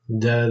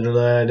Da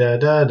da da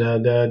da da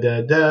da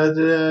da da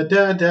da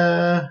da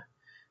da.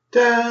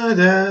 Da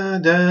da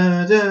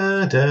da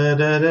da da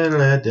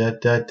da da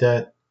da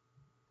da.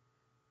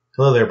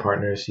 Hello there,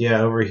 partners.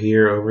 Yeah, over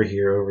here, over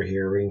here, over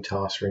here. Ring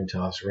toss, ring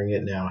toss. Ring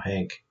it now,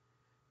 Hank.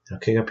 Now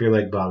kick up your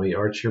leg, Bobby.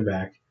 Arch your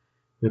back.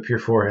 Whip your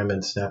forearm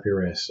and snap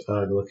your wrist.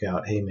 Ugh, look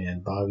out. Hey,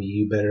 man. Bobby,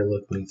 you better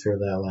look me throw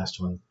that last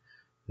one.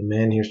 The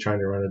man here's trying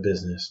to run a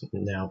business.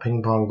 Now,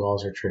 ping pong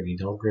balls are tricky.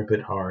 Don't grip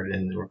it hard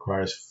and it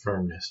requires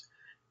firmness.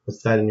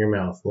 What's that in your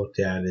mouth? Look,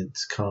 Dad.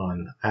 It's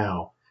con.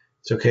 Ow.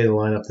 It's okay to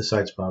line up the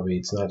sights, Bobby.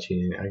 It's not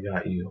cheating. I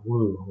got you.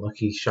 Woo.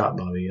 Lucky shot,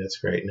 Bobby. That's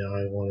great. Now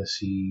I want to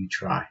see you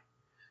try.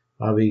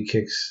 Bobby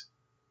kicks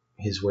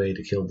his way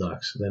to kill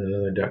ducks. Then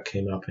another duck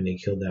came up and he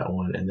killed that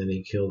one, and then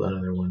he killed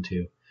another one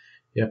too.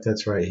 Yep,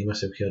 that's right. He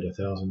must have killed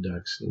 1,000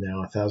 ducks. Now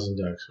 1,000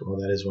 ducks. Well,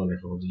 that is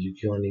wonderful. Did you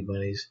kill any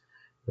bunnies?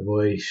 The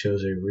boy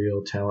shows a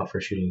real talent for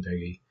shooting,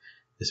 Peggy.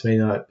 This may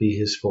not be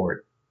his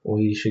sport.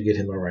 We should get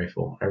him a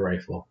rifle. A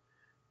rifle.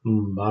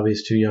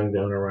 Bobby's too young to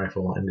own a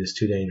rifle, and it's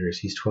too dangerous.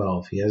 He's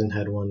 12. He hasn't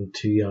had one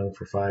too young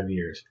for 5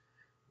 years.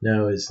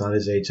 No, it's not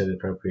his age that's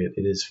appropriate.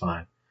 It is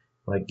fine.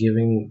 Like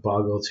giving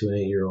Boggle to an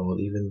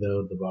 8-year-old, even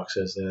though the box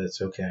says that it's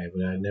okay.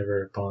 But I'd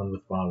never bond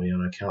with Bobby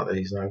on account that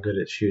he's not good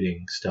at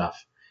shooting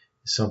stuff.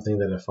 It's something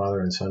that a father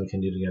and son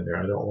can do together.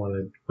 I don't want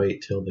to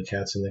wait till the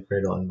cat's in the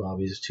cradle and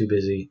Bobby's too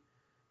busy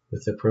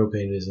with the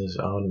propane business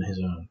on his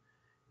own.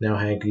 Now,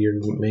 Hank, you're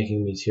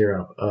making me tear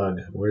up. Ugh,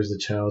 where's the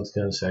child's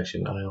gun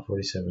section? Aisle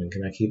 47.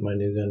 Can I keep my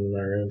new gun in my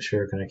room?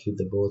 Sure. Can I keep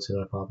the bullets in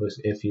my pockets?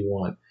 If you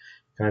want.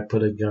 Can I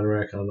put a gun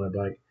rack on my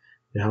bike?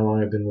 You know how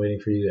long I've been waiting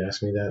for you to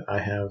ask me that? I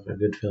have a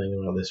good feeling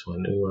about this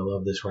one. Ooh, I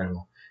love this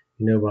rifle.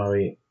 You know,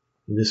 Bobby,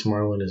 this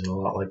Marlin is a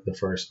lot like the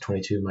first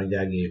 22 my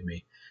dad gave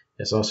me.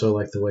 It's also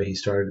like the way he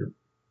started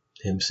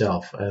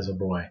himself as a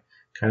boy.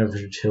 Kind of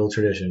a hill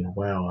tradition.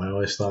 Wow, I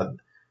always thought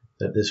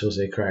that this was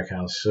a crack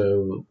house.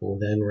 So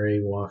then Ray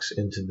walks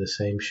into the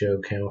same show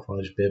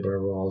camouflage bib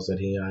overalls that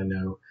he and I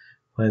know.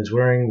 Plans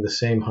wearing the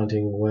same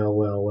hunting.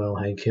 Well,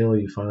 Hank Hill,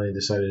 you finally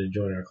decided to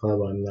join our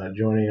club. I'm not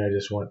joining. I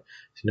just want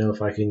to know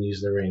if I can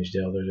use the range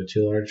deal. There's a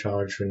 $2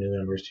 charge for new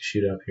members to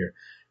shoot up here.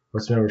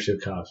 What's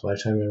membership cost?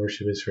 Lifetime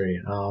membership is free.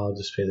 I'll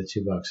just pay the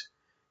 $2.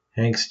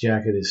 Hank's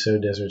jacket is so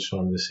Desert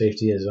Storm. The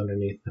safety is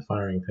underneath the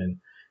firing pin.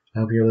 I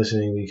hope you're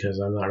listening because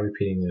I'm not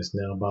repeating this.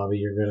 Now, Bobby,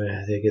 you're going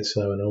to take it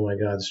slow, and oh my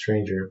God,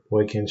 stranger,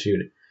 boy can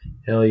shoot.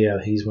 Hell yeah,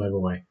 he's my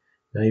boy.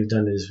 Now you've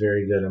done it is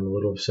very good. I'm a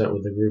little upset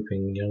with the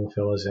grouping young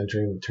fellas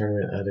entering the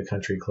tournament at a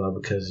country club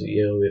because,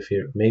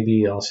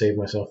 maybe I'll save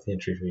myself the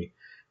entry fee.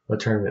 What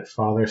tournament?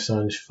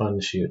 Father-Son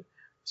Fun Shoot.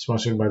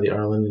 Sponsored by the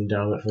Arlen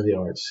Endowment for the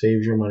Arts.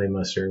 Save your money,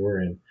 mister.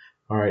 We're in.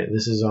 Alright,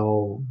 this is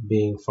all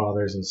being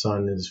fathers and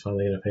son is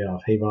finally going to pay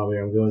off. Hey, Bobby,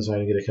 I'm going inside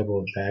and get a couple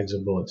of bags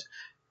of bullets.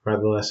 Right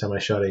the last time I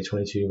shot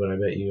A-22, but I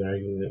bet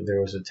you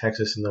there was a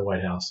Texas in the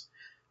White House.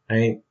 I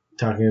ain't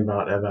talking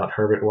about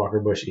Herbert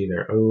Walker Bush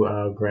either.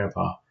 Oh,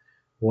 Grandpa.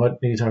 What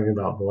are you talking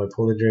about, boy?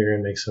 Pull the trigger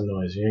and make some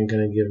noise. You ain't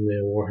gonna give me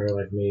a war hero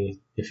like me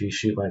if you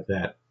shoot like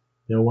that.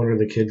 No wonder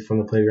the kid from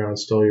the playground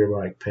stole your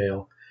bike,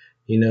 Pale.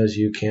 He knows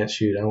you can't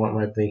shoot. I want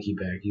my binky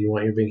back. You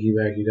want your binky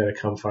back? You gotta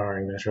come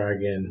firing. Now try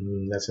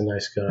again. That's a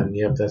nice gun.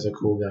 Yep, that's a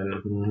cool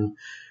gun.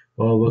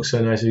 Well, it looks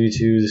so nice of you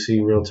two to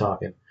see real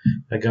talking.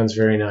 That gun's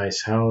very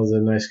nice. How is a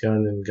nice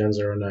gun and guns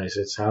are nice?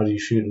 It's how do you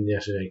shoot in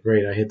yesterday?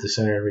 Great, I hit the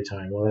center every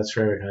time. Well, that's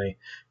terrific, honey.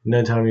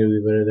 No time you'll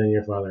be better than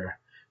your father.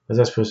 What's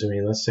that supposed to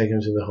mean? Let's take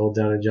him to the hold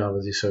down a job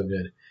as he's so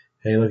good.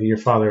 Hey, look at your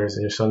father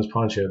and your son's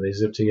poncho. They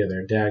zip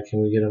together. Dad,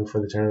 can we get them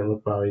for the tournament?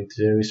 Look, Bobby,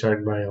 today we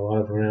started buying a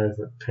lot of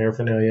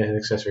paraphernalia and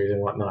accessories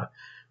and whatnot.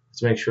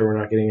 Let's make sure we're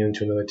not getting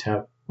into another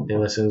tap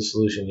innocent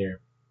solution here.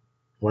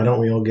 Why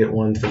don't we all get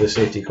one for the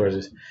safety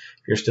courses?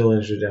 If you're still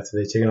interested after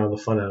they've taken all the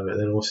fun out of it,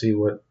 then we'll see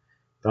what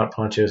about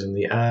ponchos in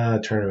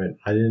the tournament.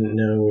 I didn't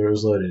know where it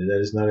was loaded. That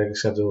is not an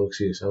acceptable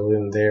excuse. I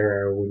wasn't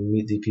there. I would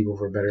meet the people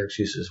for better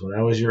excuses. When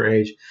I was your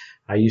age,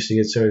 I used to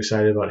get so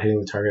excited about hitting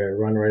the target, I'd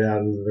run right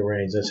out into the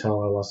range. That's how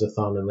I lost a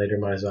thumb and later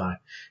my eye.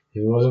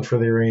 If it wasn't for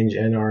the range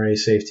NRA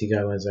safety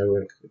guidelines,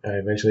 I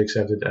eventually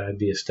accepted I'd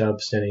be a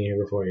stub standing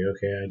here before you.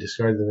 Okay, I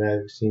discarded the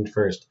magazine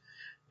first.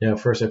 Now,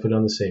 first I put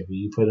on the safety.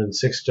 You put in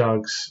 6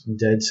 dogs,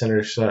 dead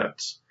center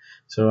shots.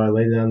 So I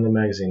laid down the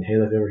magazine. Hey,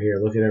 look over here.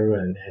 Look at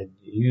everyone. And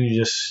you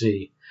just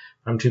see.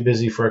 I'm too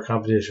busy for a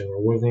competition.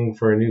 We're looking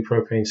for a new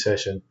propane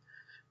session.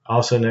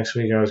 Also, next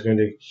week I was going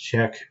to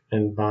check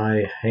and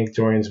buy Hank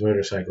Dorian's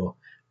motorcycle.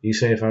 You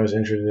say if I was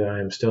interested,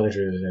 I am still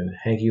interested in.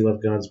 Hanky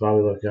loved guns,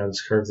 Bobby loved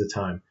guns, curve the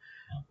time.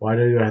 Why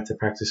do I have to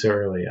practice so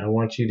early? I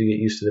want you to get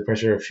used to the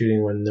pressure of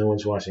shooting when no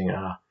one's watching.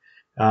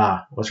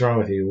 What's wrong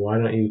with you? Why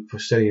don't you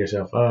steady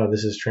yourself? Oh,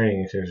 this is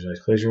training exercise.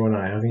 Close your one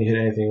eye. How can you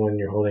hit anything when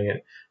you're holding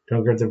it?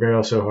 Don't grip the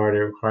barrel so hard. It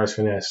requires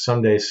finesse.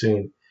 Someday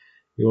soon,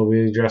 you will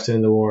be drafted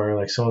into war.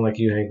 Like someone like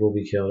you, Hank, will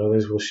be killed.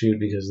 Others will shoot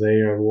because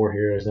they are war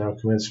heroes. Now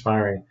commence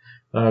firing.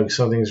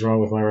 Something's wrong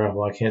with my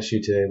rifle. I can't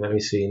shoot today. Let me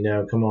see.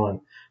 No, come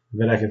on. I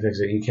bet I can fix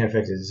it. You can't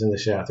fix it. It's in the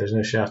shaft. There's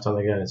no shaft on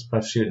the gun. It's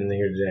buff shooting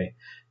here today.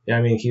 Yeah,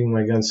 I mean, keeping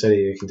my gun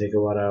steady, it can take a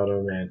lot out of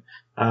a man.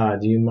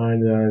 Do you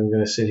mind that I'm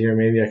going to sit here?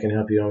 Maybe I can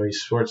help you. I'm a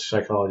sports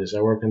psychologist.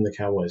 I work in the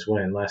Cowboys.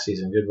 When? Last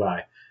season.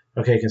 Goodbye.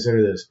 Okay,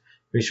 consider this.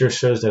 Research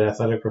shows that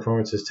athletic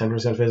performance is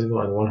 10%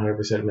 physical and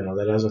 100% mental.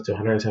 That adds up to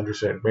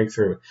 110%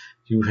 breakthrough.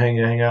 You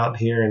hang out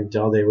here and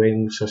all day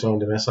waiting for someone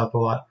to mess up a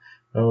lot?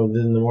 Oh,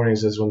 then in the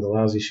mornings is when the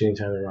lousy shooting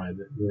time arrives.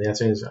 And the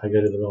answer is I go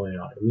to the bowling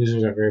alley.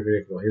 Losers are very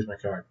predictable. Here's my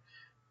card.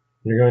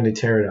 You're going to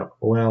tear it up.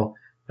 Well,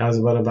 I was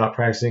about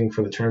practicing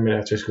for the tournament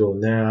after school.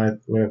 Now I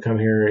would have come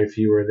here if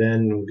you were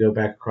then. We'd go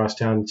back across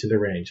town to the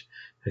range.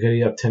 I could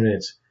eat up 10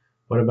 minutes.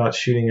 What about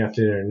shooting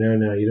after dinner?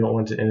 No, you don't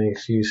want any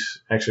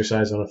excuse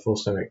exercise on a full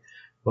stomach.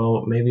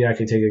 Well, maybe I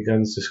could take the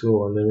guns to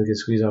school, and then we could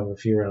squeeze off a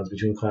few rounds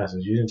between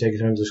classes. You didn't take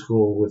guns to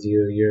school with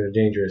you. You're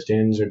dangerous.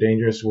 Guns are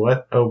dangerous.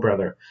 What? Oh,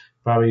 brother.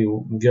 Bobby,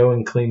 go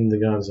and clean the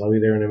guns. I'll be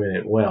there in a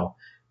minute. Well,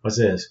 what's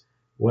this?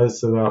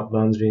 What's about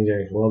guns being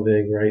dangerous? Well,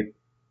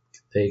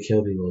 they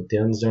kill people.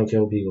 Guns don't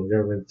kill people.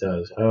 Government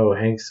does. Oh,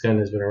 Hank's gun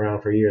has been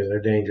around for years.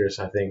 They're dangerous,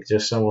 I think.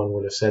 Just someone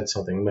would have said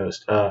something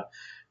most.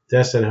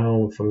 Deaths at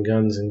home from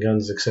guns and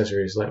guns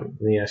accessories. Let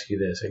me ask you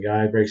this. A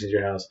guy breaks into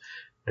your house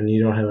and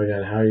you don't have a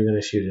gun. How are you going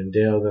to shoot him?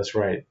 Dale, that's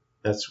right.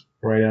 That's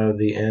right out of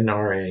the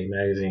NRA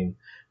magazine.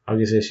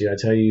 August issue. I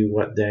tell you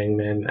what, dang,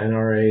 man.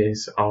 NRA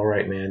is all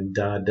right, man.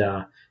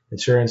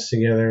 Insurance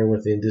together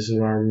with the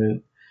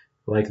disarmament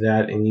like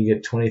that, and you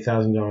get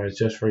 $20,000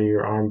 just for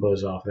your arm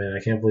blows off, man.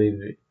 I can't believe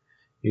it.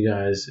 You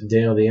guys,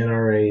 Dale, the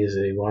NRA is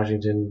a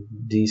Washington,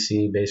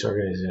 D.C. based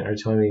organization. Are you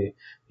telling me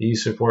that you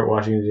support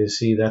Washington,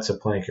 D.C.? That's a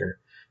planker.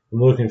 I'm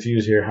a little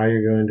confused here how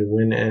you're going to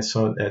win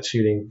at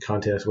shooting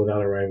contest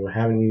without a rifle.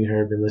 Haven't you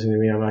been listening to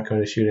me? I'm not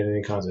going to shoot in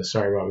any contest.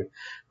 Sorry, Bobby.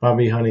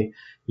 Bobby, honey,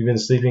 you've been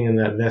sleeping in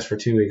that vest for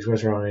 2 weeks.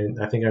 What's wrong?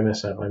 I think I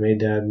messed up. I made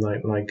Dad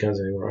not like guns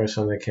anymore. Oh,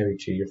 son, that can't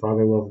be true. Your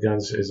father loved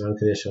guns is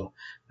unconditional.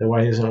 Then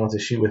why he doesn't want to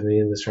shoot with me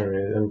in this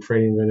tournament? I'm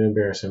afraid I'm going to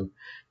embarrass him.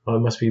 Well,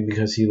 it must be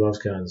because he loves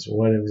guns.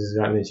 What has this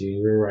gotten into you?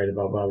 You were right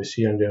about Bobby's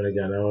young doing a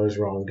gun. I was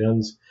wrong.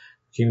 Guns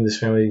keeping this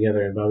family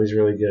together, and Bobby's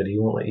really good. He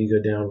won't let you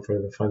go down for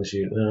the fun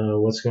shoot.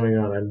 What's going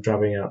on? I'm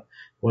dropping out.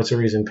 What's the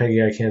reason?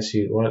 Peggy, I can't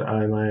shoot. What?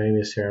 My aim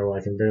is terrible.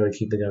 I can barely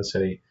keep the gun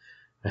steady.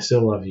 I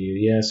still love you.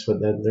 Yes, but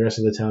the rest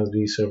of the town's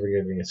be so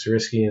forgiving. It's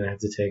risky, and I have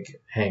to take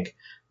Hank.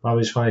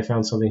 Bobby's finally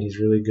found something he's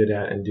really good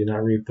at, and do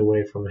not reap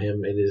away from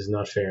him. It is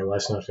not fair.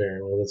 Life's not fair.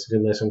 Well, that's a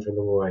good lesson for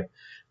the boy.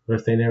 But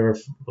if they never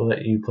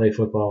let you play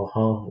football,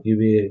 huh? You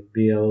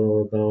be a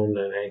little bone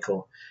and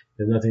ankle.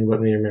 There's nothing but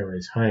mere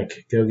memories.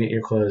 Hank, go get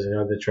your clothes and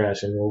out of the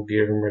trash, and we'll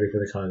get them ready for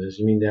the contest.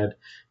 You mean, Dad,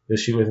 you'll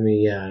shoot with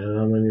me? Yeah, and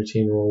I'm on your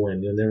team and we'll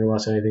win. You'll never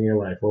lost anything in your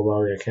life. Well,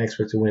 Bobby, I can't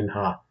expect to win.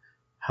 Ha.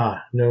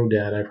 Ha. No,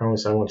 Dad, I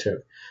promise I won't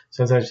choke.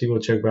 Sometimes people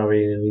choke,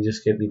 Bobby, and we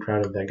just get to be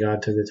proud of that.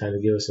 God took the time to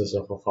give us this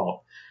awful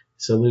fault.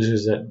 It's the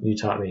losers that you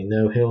taught me.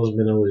 No, Hill's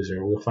been a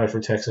loser. We'll fight for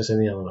Texas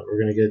and the element. We're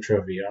going to get a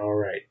trophy. All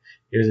right.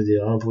 Here's the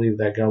deal. I don't believe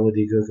that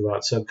gobbledygook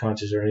about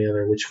subconscious or any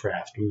other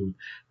witchcraft. I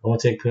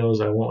won't take pills.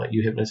 I won't let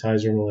you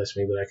hypnotize or molest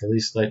me, but I can at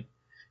least let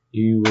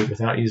you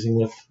without using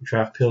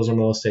witchcraft pills or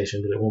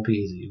molestation, but it won't be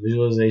easy.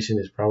 Visualization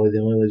is probably the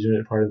only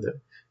legitimate part of the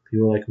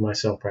people like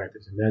myself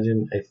practice.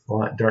 Imagine a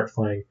dart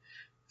flying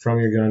from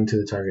your gun to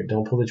the target.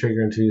 Don't pull the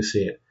trigger until you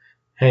see it.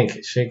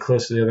 Hank, shake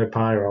close to the other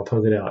pie or I'll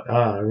poke it out.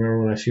 I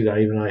remember when I shoot, I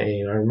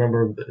aim. I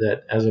remember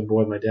that as a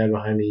boy, my dad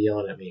behind me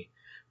yelling at me.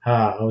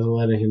 I was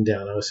letting him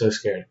down. I was so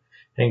scared.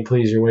 Hank,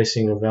 please, you're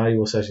wasting a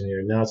valuable session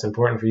here. Now it's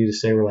important for you to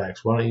stay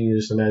relaxed. Why don't you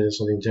just imagine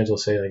something gentle,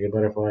 say like a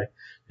butterfly,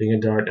 being a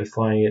dart and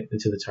flying it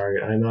into the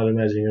target? I'm not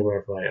imagining a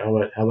butterfly. How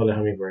about a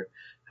hummingbird?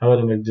 How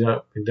about a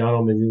McDonnell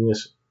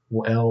McGuinness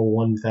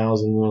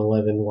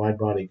L1011 wide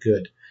body?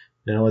 Good.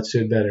 Now let's do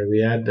it better.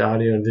 We add the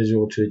audio and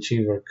visual to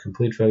achieve a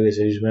complete focus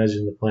as you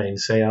imagine the plane.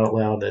 Say out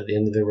loud at the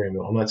end of the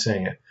rainbow. I'm not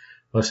saying it.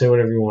 Well, say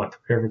whatever you want.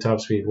 Prepare for top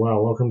speed.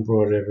 Wow, welcome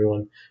aboard,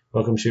 everyone.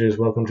 Welcome, shooters.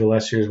 Welcome to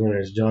last year's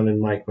winners, John and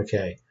Mike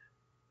McKay.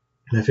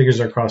 My fingers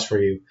are crossed for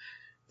you.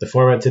 The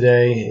format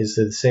today is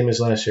the same as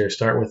last year.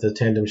 Start with a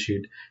tandem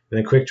shoot,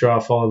 then a quick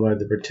draw followed by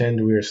the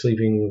pretend we are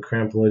sleeping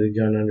cramp-loaded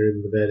gun under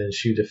the bed and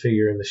shoot a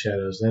figure in the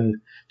shadows.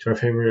 Then to our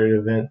favorite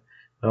event,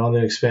 an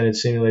all-new expanded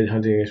simulated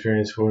hunting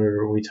experience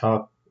where we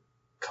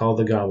call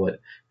the goblet.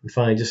 And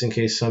finally, just in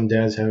case some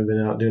dads haven't been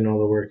out doing all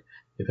the work,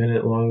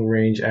 dependent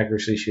long-range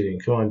accuracy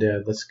shooting. Come on,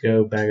 Dad, let's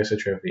go bag us a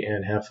trophy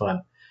and have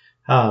fun.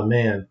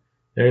 Man.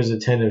 There's a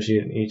tandem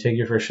shoot. You take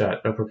your first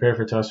shot. Prepare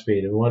for top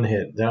speed. And one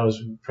hit. That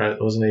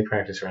wasn't a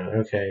practice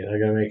round. Okay, I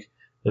gotta make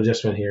an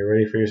adjustment here.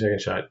 Ready for your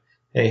second shot.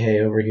 Hey,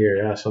 over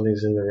here.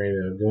 Something's in the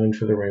rainbow. Going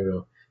for the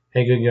rainbow.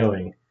 Hey, good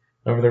going.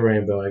 Over the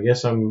rainbow. I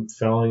guess I'm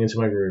falling into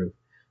my groove.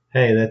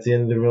 Hey, that's the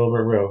end of the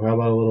Wilbur row. How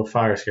about a little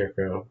fire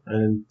scarecrow?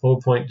 And full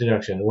point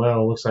deduction.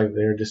 Well, looks like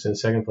they're just in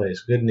second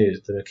place. Good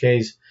news. The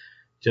McKays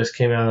just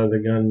came out of the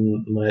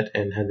gunlet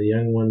and had the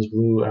young ones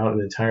blew out an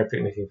entire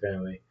picnicking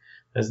family.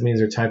 That means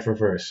they're tied for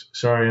first.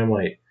 Sorry I'm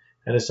late.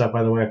 I had to stop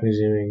by the WAC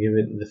Museum and give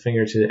it the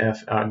finger to the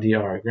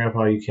FDR.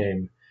 Grandpa, you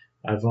came.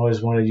 I've always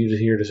wanted you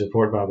here to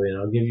support Bobby, and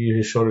I'll give you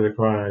his shoulder to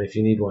cry on if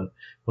you need one.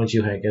 Won't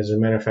you, Hank? As a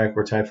matter of fact,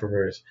 we're tied for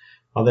first.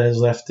 All that is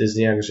left is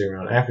the accuracy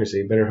round.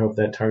 Accuracy. Better hope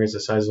that target's the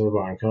size of a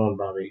barn. Come on,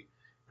 Bobby.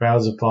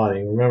 Crowds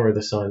applauding. Remember,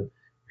 the son.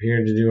 We're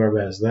here to do our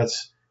best.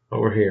 That's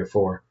what we're here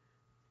for.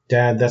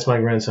 Dad, that's my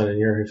grandson, and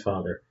you're his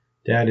father.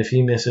 Dad, if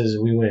he misses,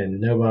 we win.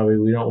 No, Bobby,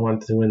 we don't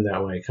want to win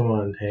that way. Come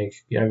on, Hank.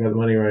 Yeah, I've got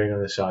money riding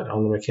on the shot.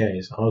 On the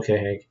McKays. Okay,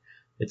 Hank.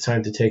 It's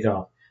time to take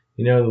off.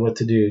 You know what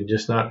to do,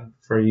 just not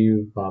for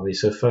you, Bobby,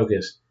 so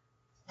focus.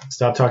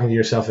 Stop talking to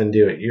yourself and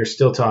do it. You're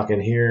still talking.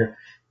 Here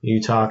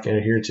you talk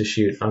and here to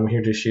shoot. I'm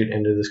here to shoot.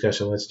 End of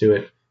discussion. Let's do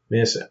it.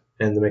 Miss,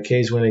 and the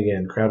McKays win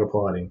again. Crowd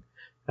applauding.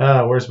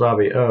 Ah, where's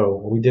Bobby? Oh,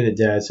 we did it,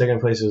 Dad.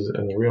 Second place is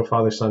in the real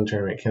father-son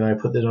tournament. Can I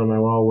put this on my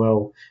wall?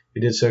 Well,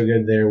 we did so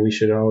good there. We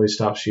should always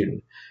stop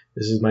shooting.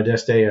 This is my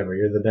best day ever.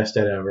 You're the best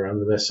dad ever. I'm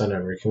the best son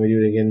ever. Can we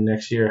do it again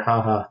next year?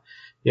 Ha ha.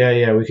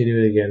 Yeah, we could do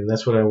it again.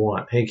 That's what I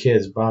want. Hey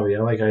kids, Bobby, I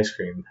like ice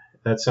cream.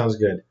 That sounds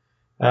good.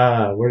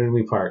 Ah, where did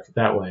we park?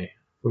 That way.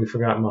 We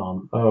forgot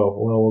Mom. Oh,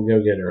 well, we'll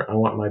go get her. I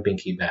want my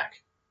binky back.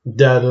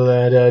 Da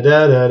da da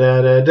da da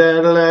da da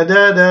da da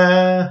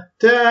da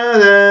da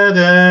da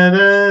da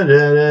da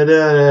da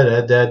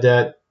da da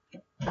da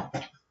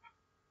da.